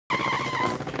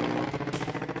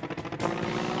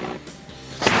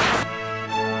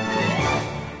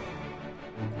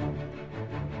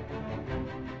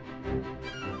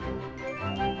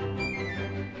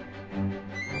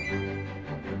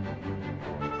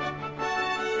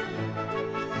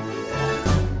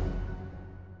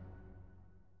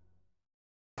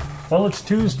Well, it's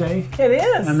Tuesday. It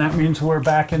is. And that means we're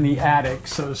back in the attic,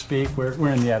 so to speak. We're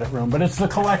in the attic room, but it's the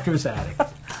collector's attic.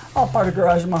 All part of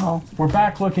Garage Mahal. We're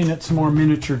back looking at some more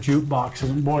miniature jukeboxes,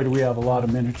 and boy, do we have a lot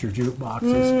of miniature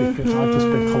jukeboxes because I've just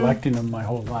been collecting them my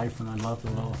whole life, and I love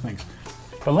the little things.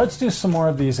 But let's do some more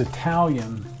of these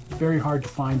Italian, very hard to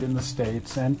find in the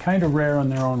States, and kind of rare in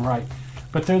their own right.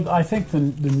 But they're, I think,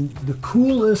 the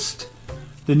coolest,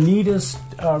 the neatest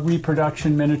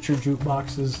reproduction miniature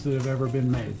jukeboxes that have ever been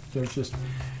made. They're just,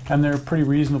 and they're pretty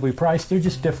reasonably priced. They're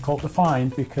just difficult to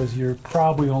find because you're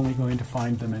probably only going to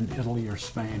find them in Italy or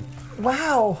Spain.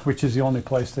 Wow. Which is the only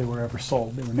place they were ever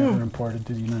sold. They were never imported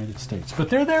to the United States. But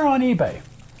they're there on eBay.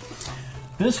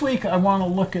 This week I want to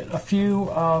look at a few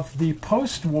of the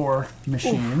post-war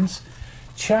machines.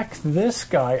 Check this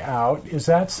guy out. Is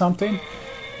that something?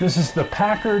 This is the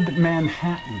Packard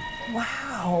Manhattan.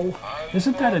 Wow.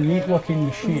 Isn't that a neat looking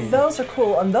machine? Those are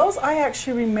cool. And those, I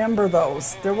actually remember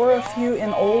those. There were a few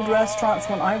in old restaurants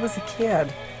when I was a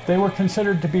kid. They were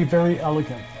considered to be very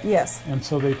elegant. Yes. And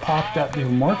so they popped up. They were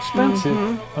more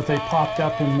expensive, but they popped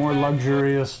up in more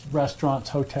luxurious restaurants,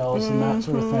 hotels, and that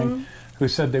sort of thing, who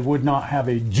said they would not have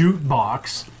a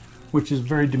jukebox, which is a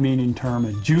very demeaning term,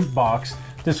 a jukebox.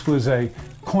 This was a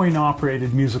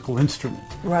coin-operated musical instrument.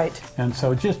 Right. And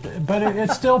so but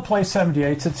it still plays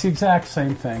 78s. It's the exact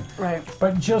same thing. Right.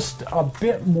 But just a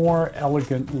bit more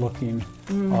elegant looking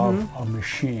of a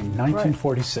machine.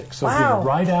 1946. So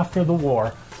right after the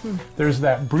war. There's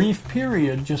that brief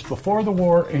period just before the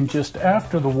war and just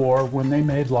after the war when they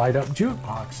made light-up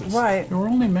jukeboxes. Right. They were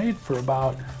only made for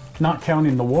about, not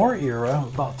counting the war era,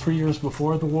 about 3 years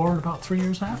before the war and about 3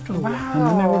 years after the war. And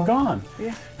then they were gone.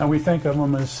 Yeah. And we think of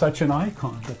them as such an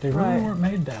icon, but they really weren't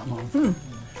made that long.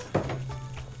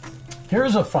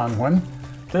 Here's a fun one.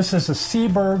 This is a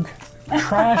Seeburg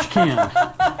trash can.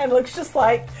 It looks just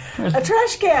like a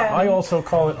trash can. I also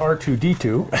call it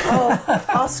R2-D2. Oh,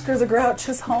 Oscar the Grouch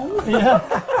is home. Yeah.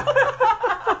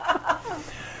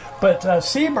 But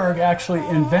Seeburg actually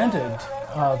invented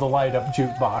the light-up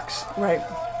jukebox. Right.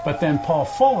 But then Paul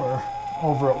Fuller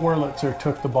over at Wurlitzer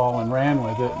took the ball and ran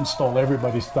with it and stole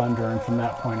everybody's thunder, and from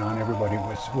that point on everybody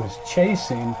was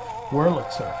chasing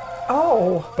Wurlitzer.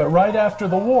 Oh. But right after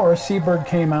the war, Seeburg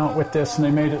came out with this, and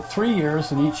they made it 3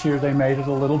 years, and each year they made it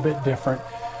a little bit different.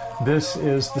 This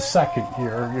is the second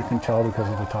year, you can tell because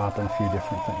of the top and a few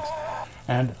different things.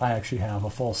 And I actually have a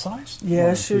full size.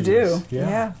 Yes, you do.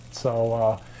 Yeah.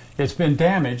 So it's been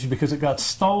damaged because it got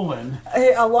stolen.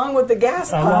 Along with the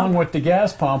gas pump. Along with the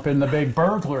gas pump in the big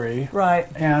burglary. Right.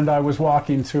 And I was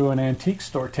walking through an antique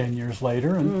store 10 years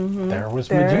later, and there was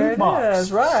my jukebox. It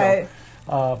is, right.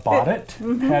 So, bought it,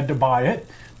 had to buy it.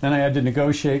 Then I had to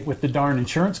negotiate with the darn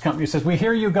insurance company. It says, "We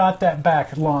hear you got that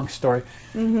back." Long story.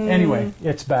 Anyway,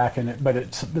 it's back in it,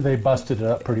 but they busted it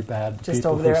up pretty bad. Just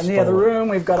over there in the other room,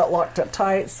 we've got it locked up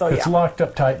tight. So it's locked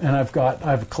up tight, and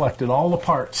I've collected all the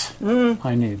parts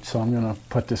I need. So I'm going to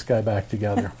put this guy back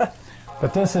together.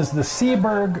 But this is the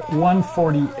Seeburg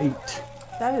 148.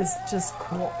 That is just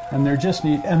cool. And they're just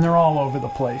neat, and they're all over the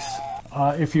place.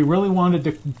 If you really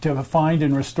wanted to find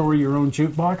and restore your own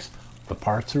jukebox, the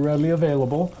parts are readily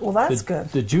available. Well, that's good.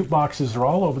 The jukeboxes are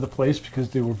all over the place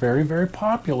because they were very, very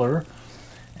popular.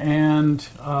 And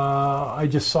I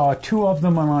just saw 2 of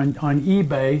them on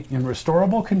eBay in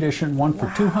restorable condition, one for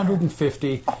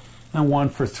 $250 and one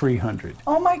for $300.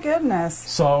 Oh my goodness.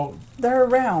 So they're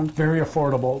around. Very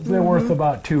affordable. They're worth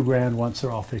about $2 grand once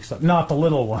they're all fixed up. Not the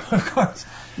little one, of course.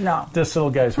 No. This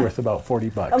little guy's worth about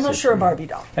 $40. Unless you're a Barbie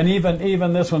doll. And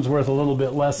even this one's worth a little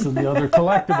bit less than the other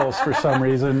collectibles for some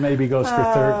reason. Maybe goes for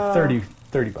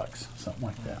 30 bucks, something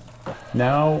like that.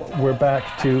 Now we're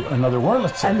back to another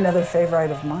Wurlitzer. Another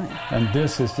favorite of mine. And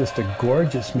this is just a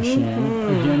gorgeous machine.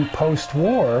 Again,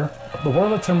 post-war, the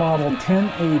Wurlitzer model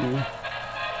 1080.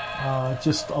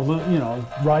 Just a little,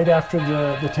 right after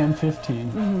the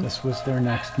 1015, this was their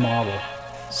next model.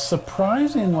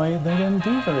 Surprisingly, they didn't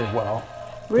do very well.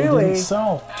 Really? They didn't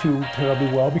sell too terribly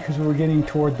well because we were getting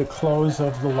toward the close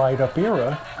of the light-up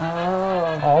era.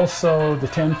 Oh. Also, the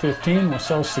 1015 was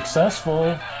so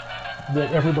successful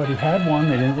that everybody had one.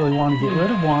 They didn't really want to get rid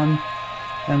of one.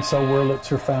 And so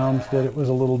Wurlitzer found that it was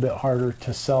a little bit harder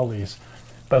to sell these.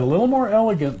 But a little more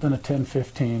elegant than a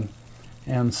 1015.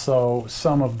 And so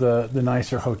some of the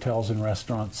nicer hotels and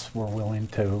restaurants were willing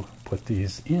to put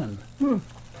these in.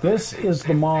 This is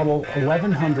the model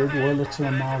 1100,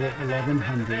 Wurlitzer model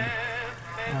 1100.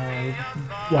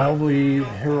 Wildly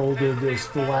heralded as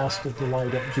the last of the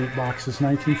light-up jukeboxes,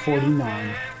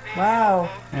 1949. Wow.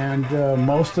 And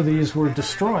most of these were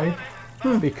destroyed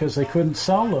because they couldn't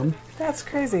sell them. That's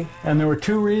crazy. And there were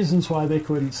 2 reasons why they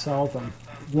couldn't sell them.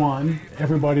 one.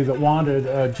 Everybody that wanted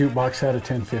a jukebox had a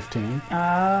 1015.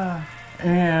 Ah.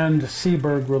 And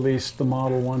Seeburg released the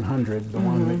Model 100, the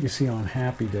one that you see on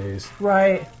Happy Days.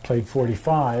 Right. Played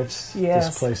 45s. Yes.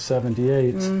 This plays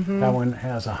 78s. That one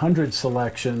has 100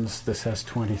 selections. This has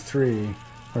 23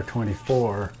 or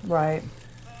 24. Right.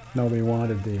 Nobody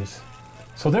wanted these.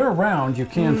 So they're around. You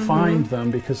can find them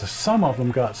because some of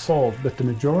them got sold, but the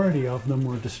majority of them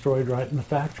were destroyed right in the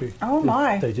factory. Oh,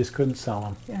 my. They just couldn't sell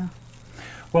them. Yeah.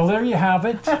 Well, there you have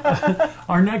it.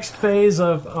 Our next phase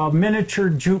of miniature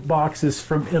jukeboxes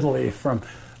from Italy, from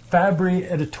Fabbri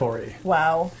Editore.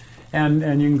 Wow.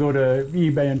 And you can go to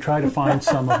eBay and try to find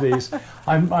some of these.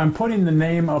 I'm putting the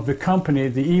name of the company,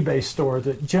 the eBay store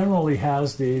that generally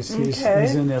has these. He's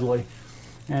in Italy.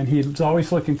 And he's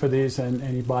always looking for these, and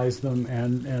he buys them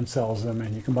and sells them.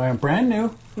 And you can buy them brand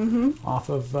new off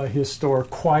of his store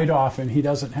quite often. He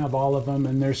doesn't have all of them,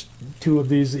 and there's 2 of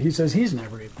these that he says he's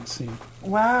never even seen.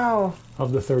 Wow.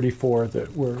 Of the 34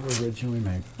 that were originally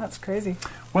made. That's crazy.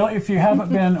 Well, if you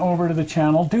haven't been over to the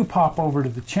channel, do pop over to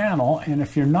the channel. And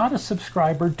if you're not a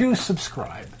subscriber, do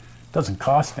subscribe. Doesn't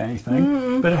cost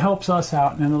anything, but it helps us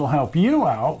out, and it'll help you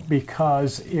out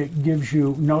because it gives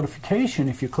you notification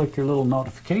if you click your little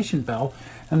notification bell,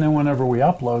 and then whenever we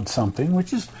upload something,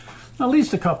 which is at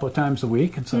least a couple of times a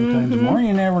week and sometimes more,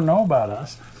 you never know about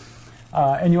us,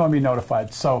 and you want to be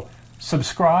notified. So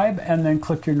subscribe and then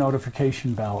click your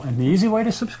notification bell, and the easy way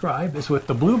to subscribe is with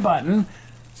the blue button,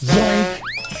 zoink,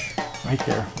 right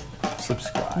there.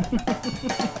 Subscribe.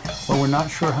 Well, we're not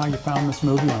sure how you found this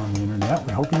movie on the internet.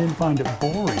 We hope you didn't find it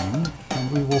boring.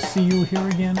 And we will see you here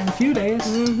again in a few days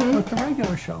with the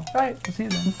regular show. Right. We'll see you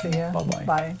then. See ya. Bye-bye.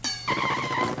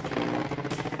 Bye.